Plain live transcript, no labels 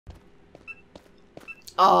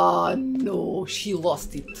Oh no, she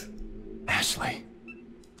lost it. Ashley.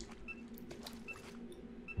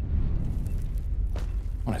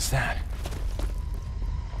 What is that?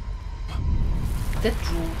 That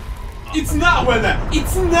true. It's now, Wella!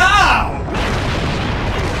 It's now!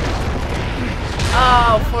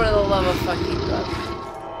 Oh, for the love of fucking God.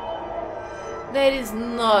 That is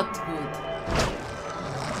not good.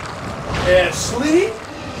 Ashley?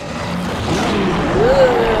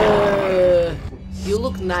 You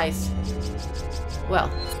look nice. Well.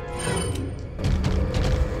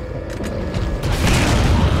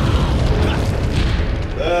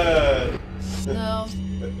 No.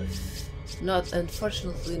 Not,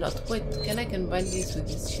 unfortunately not. Wait, can I combine this with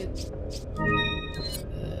this shit?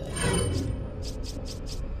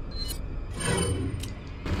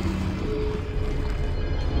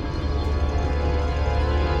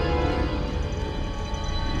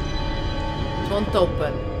 It won't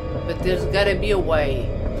open, but there's gotta be a way.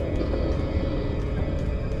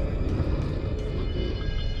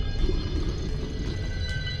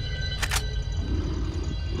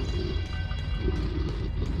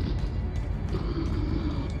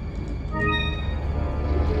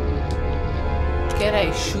 Can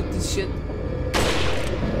I shoot this shit?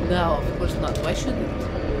 No, of course not. Why should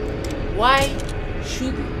it? Why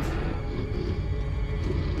should it?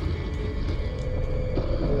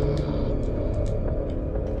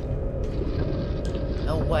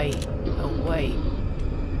 Away, away.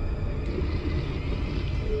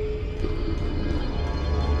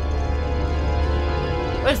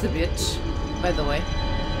 Where's the bitch, by the way?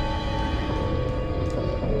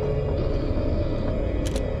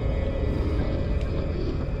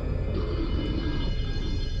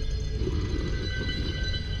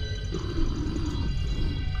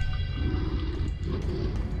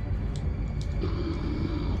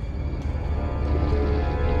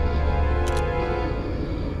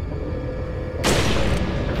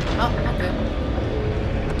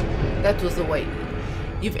 That was the way.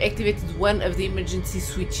 You've activated one of the emergency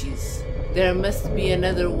switches. There must be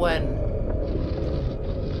another one.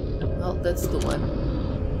 Well, that's the one.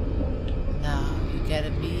 Now you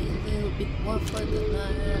gotta be a little bit more further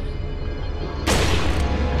than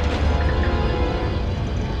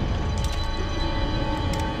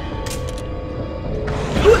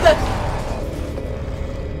Who the?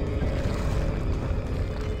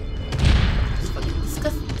 It's fucking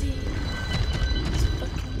disgusting.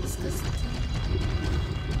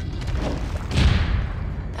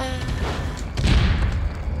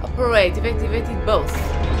 Operate. You've activated both.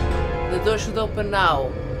 The door should open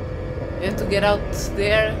now. You have to get out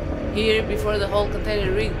there, here, before the whole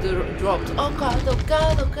container rig dropped. Oh god, oh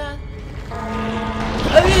god, oh god.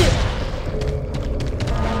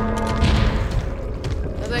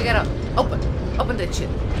 How do I get out? Open. Open that shit.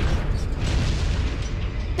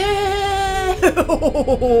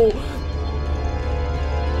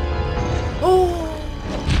 Oh.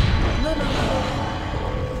 No, no, no.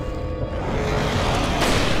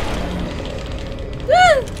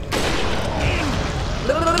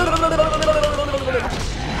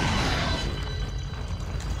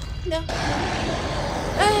 No.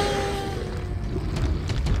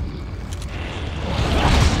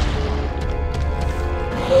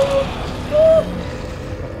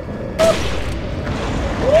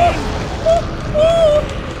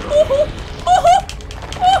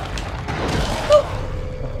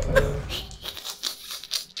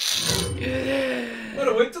 What a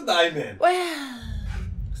way to die, man. Well,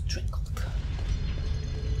 strangled.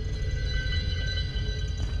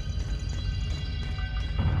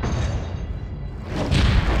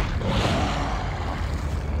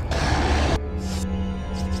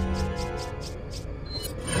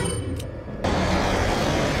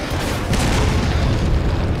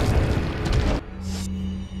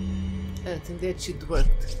 I think that shit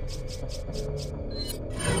worked.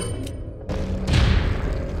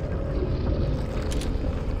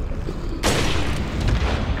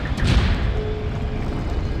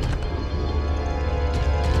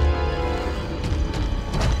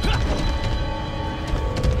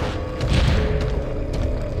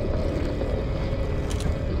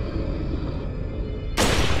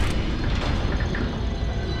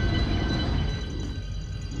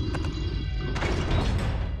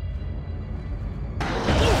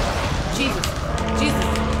 Jesus. Jesus.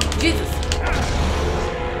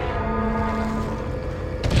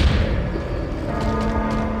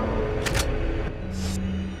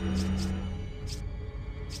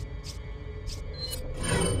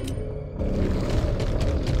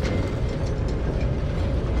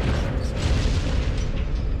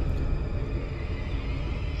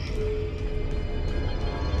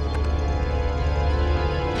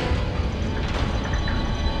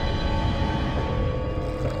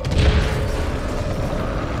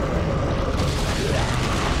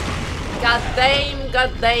 God damn,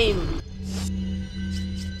 god damn.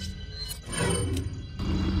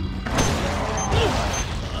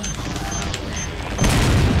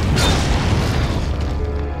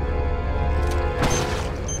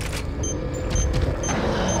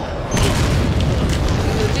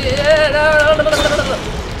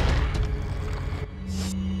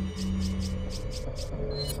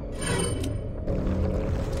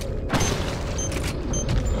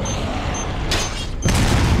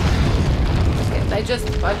 Can't I just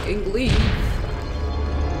fucking leave?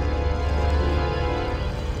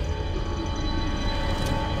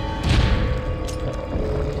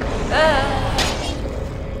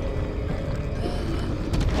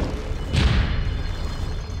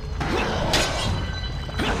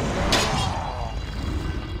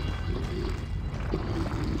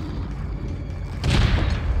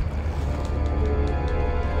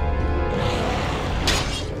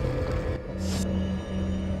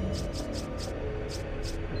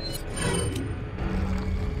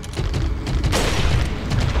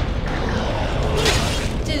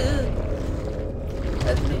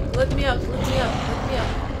 Let me out, let me out, let me out.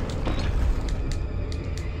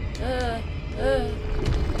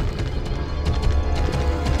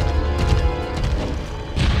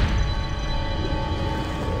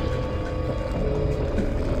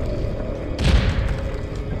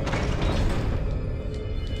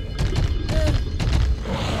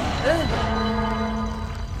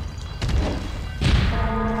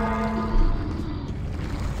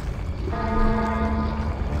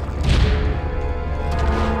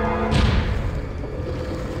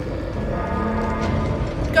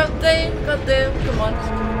 God damn, come on.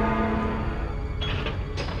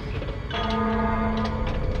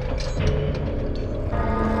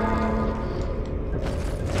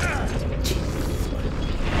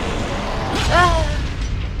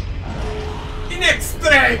 In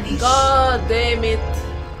extremis! God damn it.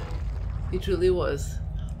 It really was.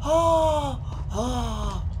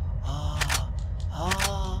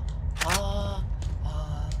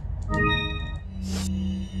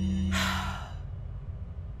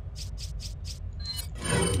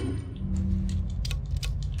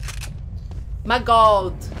 My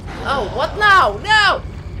god. Oh, what now? No!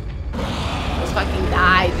 Just fucking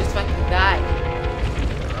die. Just fucking die.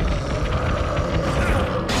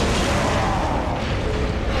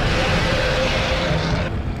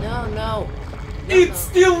 No, no. It's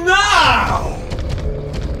still now!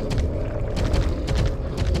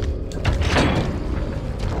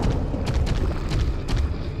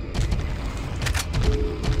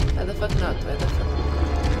 Why the fuck not? Why the fuck?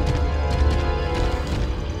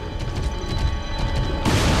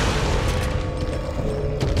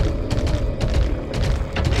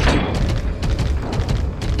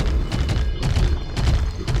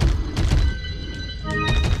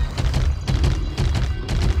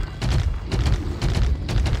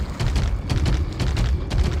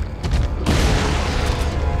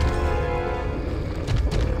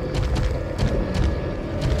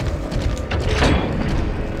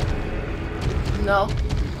 No.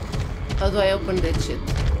 How do I open that shit?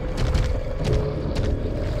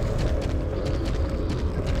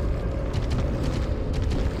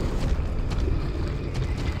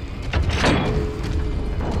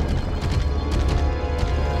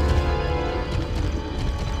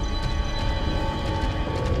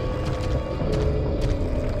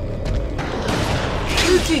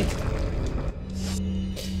 Shooting!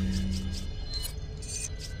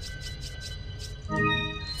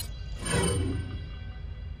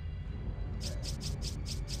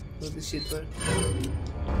 Will this shit work?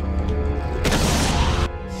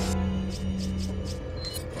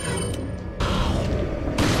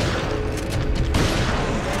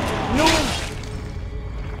 No!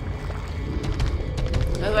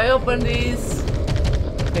 How do I open this?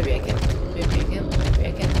 Maybe I can. Maybe I can. Maybe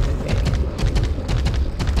I can. Maybe I can.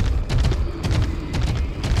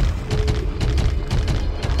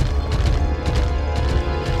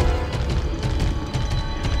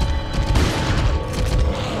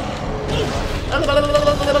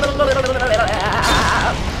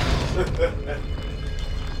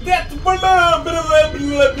 That blah, blah, blah,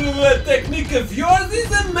 blah, blah technique of yours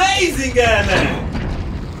is amazing, Anna!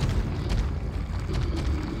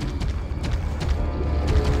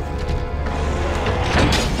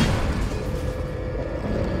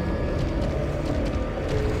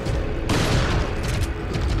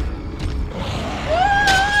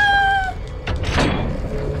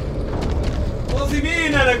 Close him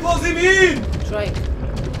in, Anna! Close him in! Trying.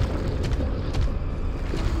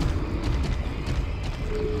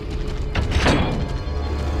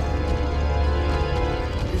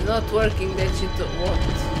 It's not not working, then she won't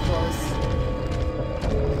close.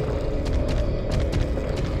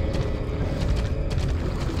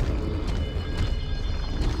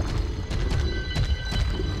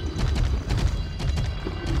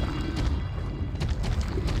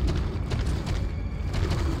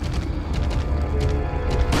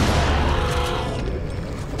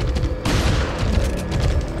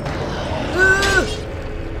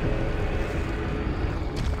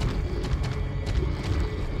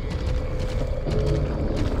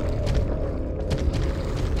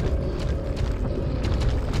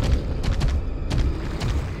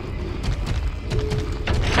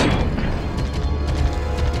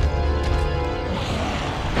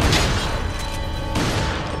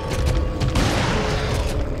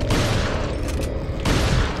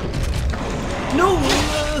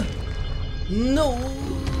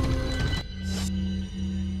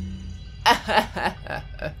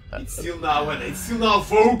 It's still now, and it's still now.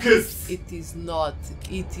 Focus. It is not.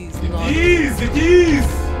 It is not. It is. It is.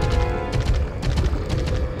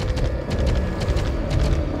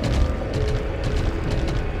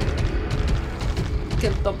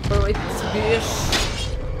 Can't operate this bitch.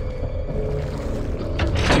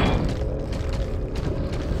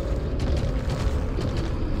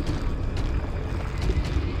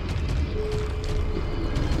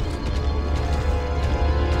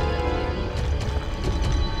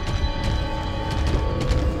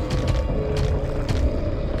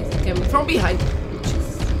 From behind.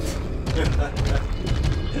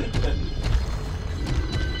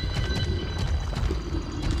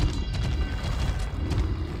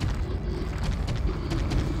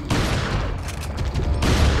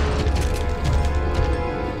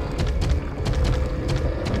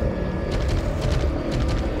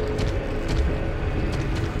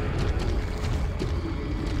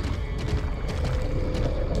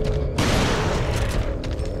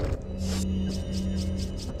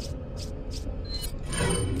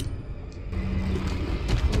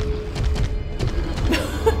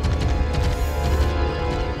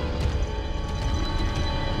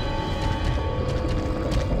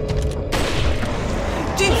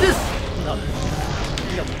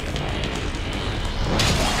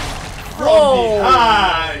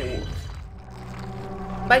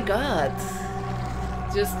 My god.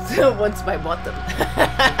 Just wants my bottom.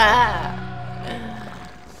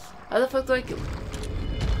 How the fuck do I kill?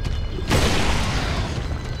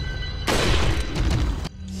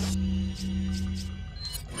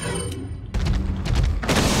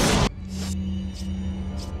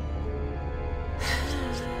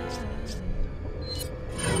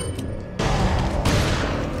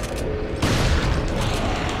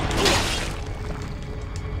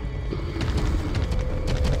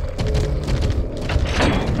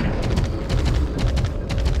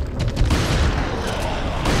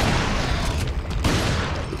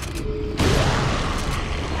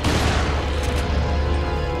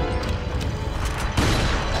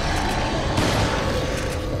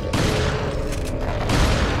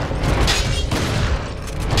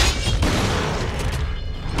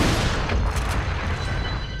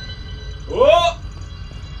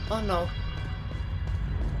 Oh no.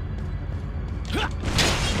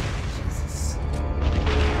 Jesus.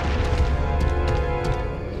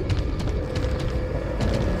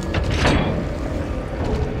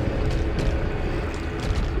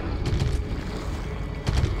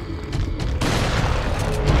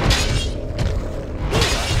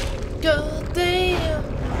 God damn.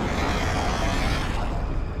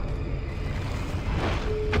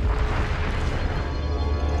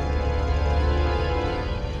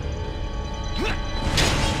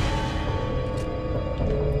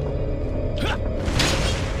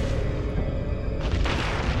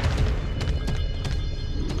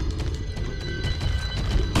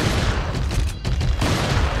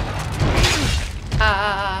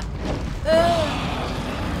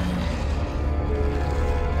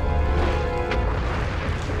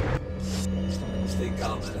 Stay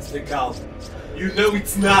calm, man. Stay calm. You know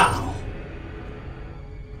it's now.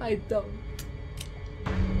 I don't.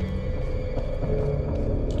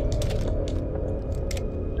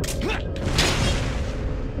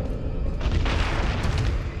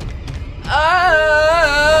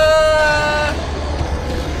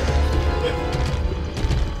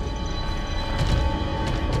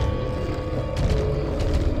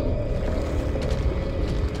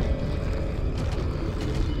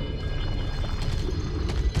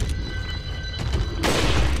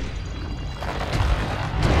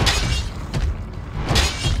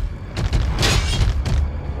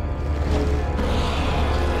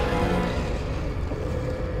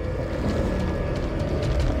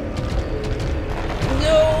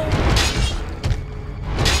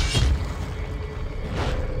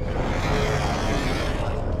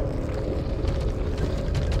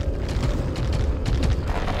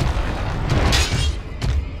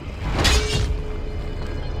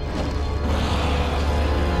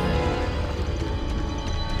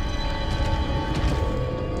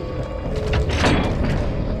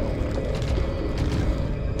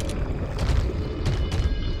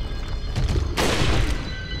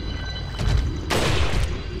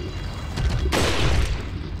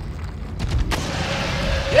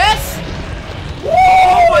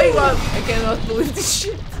 cannot believe this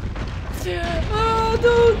shit. Ah,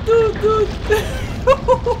 dude.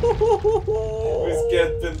 Let's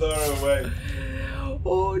get the door away.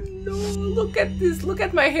 Oh no, look at this. Look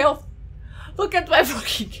at my health. Look at my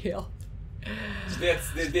fucking health.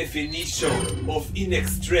 That's the definition of in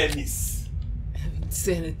extremis.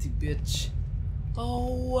 Insanity, bitch.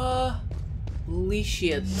 Oh, holy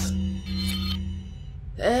shit.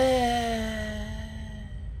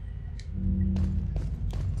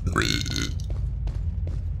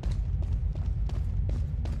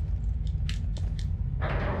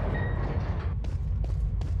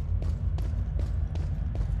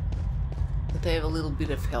 But I have a little bit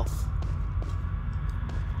of health.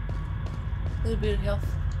 A little bit of health.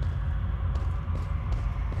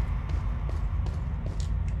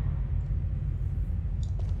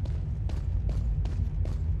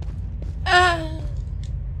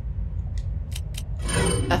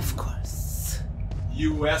 Of course.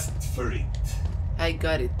 You asked for it. I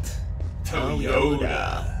got it.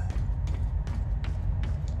 Toyota.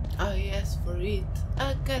 I asked for it.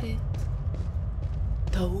 I got it.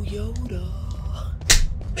 Toyota.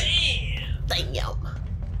 Bam! Damn.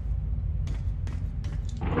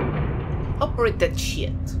 Operate that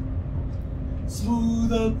shit.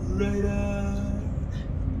 Smooth operator.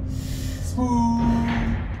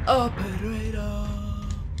 Smooth Operator.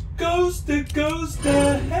 coast to coast,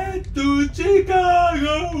 head to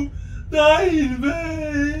Chicago. Dying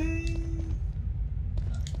vain.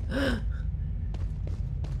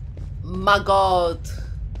 My god.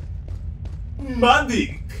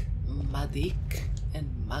 Madik. My dick and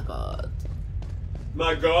my god.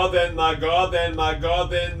 My god and my god and my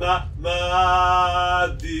god and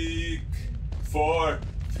my dick. 4,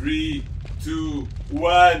 3, 2,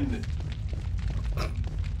 1.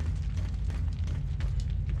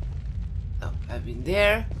 Oh, I've been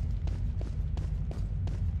there.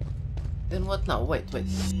 Then what now? Wait.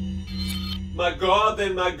 My god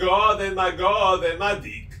and my god and my god and my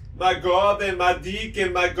dick. My god and my dick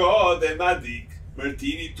and my god and my dick.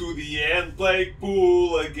 Martini to the end, play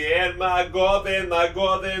pool again. My god and my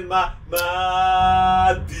god and my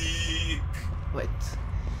dick. Wait.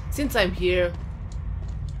 Since I'm here.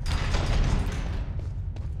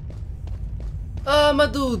 My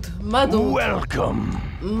dude. Welcome.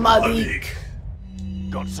 My dick.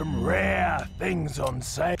 Got some rare things on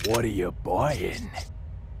sale. What are you buying?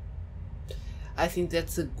 I think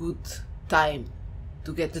that's a good time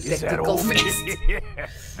to get the Is that tactical all? fist.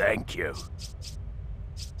 Thank you.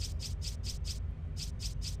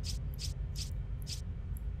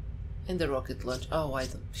 And the rocket launch. Oh, I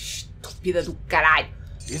don't. Estúpida do caralho.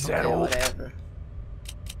 Is that Okay, all? whatever.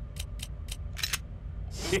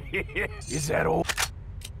 Is that all?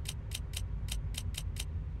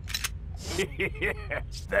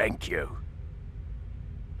 Thank you.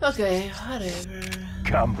 Okay, whatever.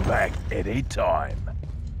 Come back anytime.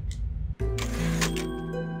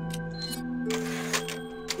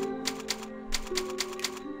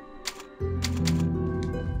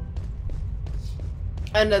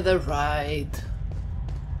 Another ride.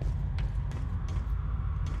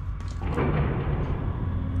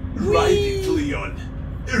 Ride it, Leon.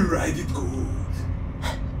 Ride it good.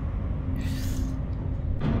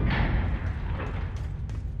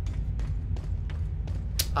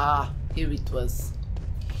 Ah, here it was.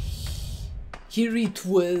 Here it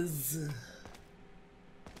was.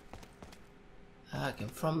 Ah, I came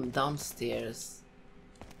from downstairs.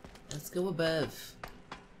 Let's go above.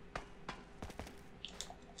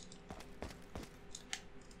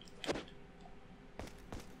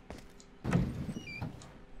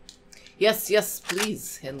 Yes, yes,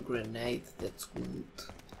 please. Hand grenade. That's good.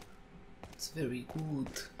 It's very good.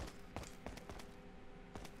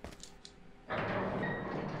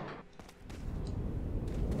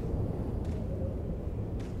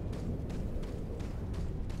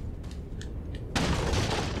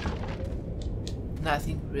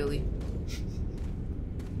 Nothing, really.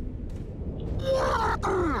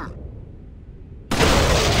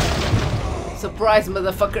 Surprise,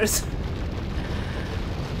 motherfuckers.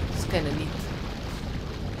 It's kinda neat.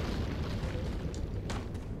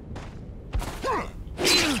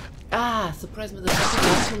 Ah, surprise, motherfucker,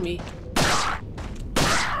 not for me.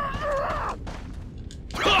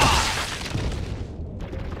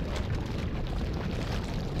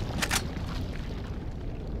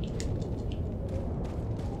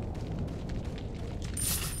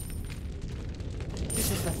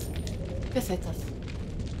 Pesetas.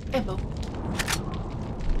 Ammo.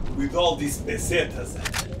 With all these pesetas,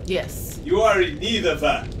 Yes. you are in need of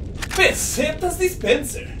a pesetas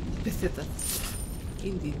dispenser. Pesetas.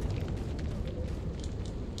 Indeed.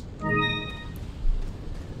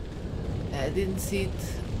 I didn't see it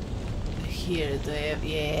here. Do I have...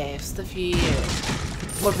 Yeah, I have stuff here.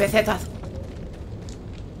 More pesetas.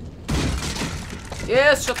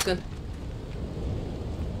 Yes, shotgun.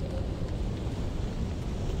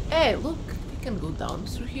 Hey, look. You can go down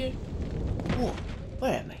through here. Whoa,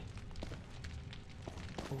 where am I?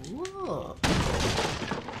 Whoa.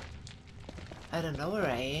 I don't know where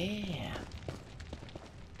I am.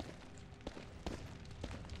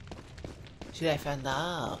 Should I find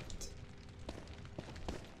out?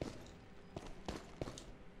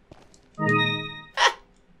 Ah!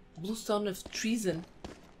 Bluestone of treason.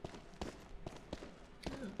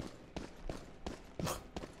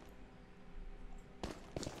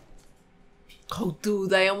 Oh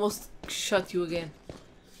dude, I almost shot you again.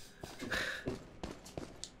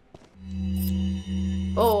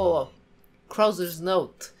 Oh, Krauser's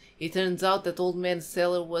note. It turns out that old man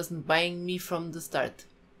Seller wasn't buying me from the start.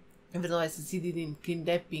 Even though I succeeded in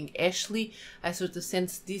kidnapping Ashley, I sort of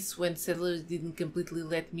sensed this when Seller didn't completely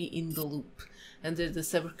let me in the loop. Under the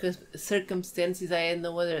circumstances, I had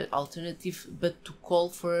no other alternative but to call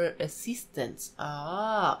for assistance.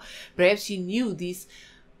 Ah, perhaps she knew this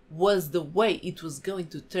was the way it was going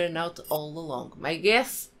to turn out all along. My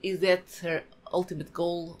guess is that her ultimate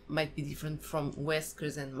goal might be different from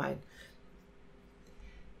Wesker's and mine.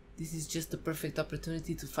 This is just the perfect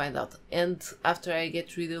opportunity to find out. And after I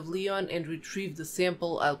get rid of Leon and retrieve the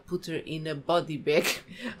sample, I'll put her in a body bag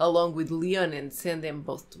along with Leon and send them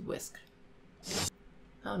both to Wesker.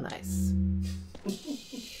 How nice.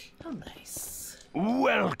 How nice.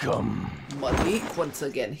 Welcome. Malik once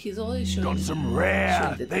again. He's always showing. Got some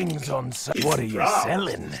rare things on sale. What are you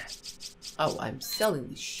selling? Oh, I'm selling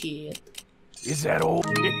the shit. Is that all?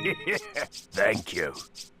 Thank you.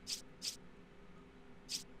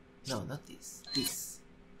 No, not this. This.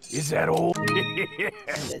 Is that all?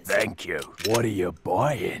 Thank you. What are you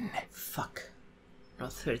buying? Fuck. Not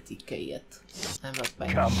 30k yet. I'm not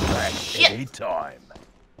buying. Come back shit. anytime.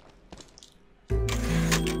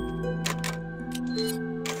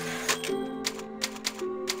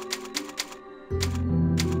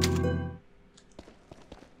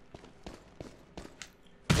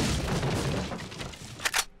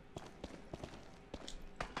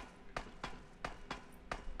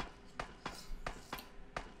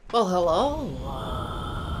 Well, hello.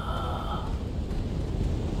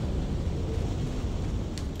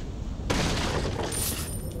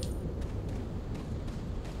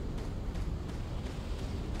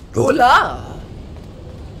 Hola.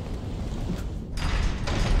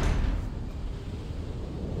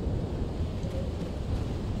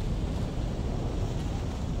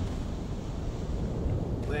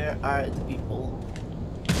 Where are the people?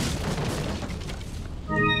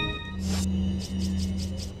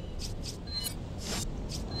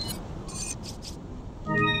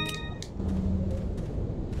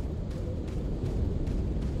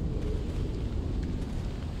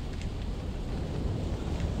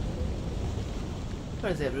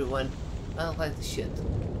 Where's everyone? I don't like the shit.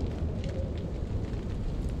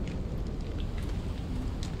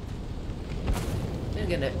 They're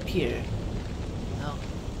gonna appear. No.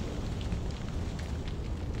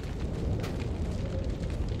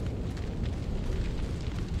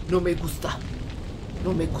 No me gusta.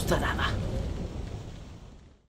 No me gusta nada.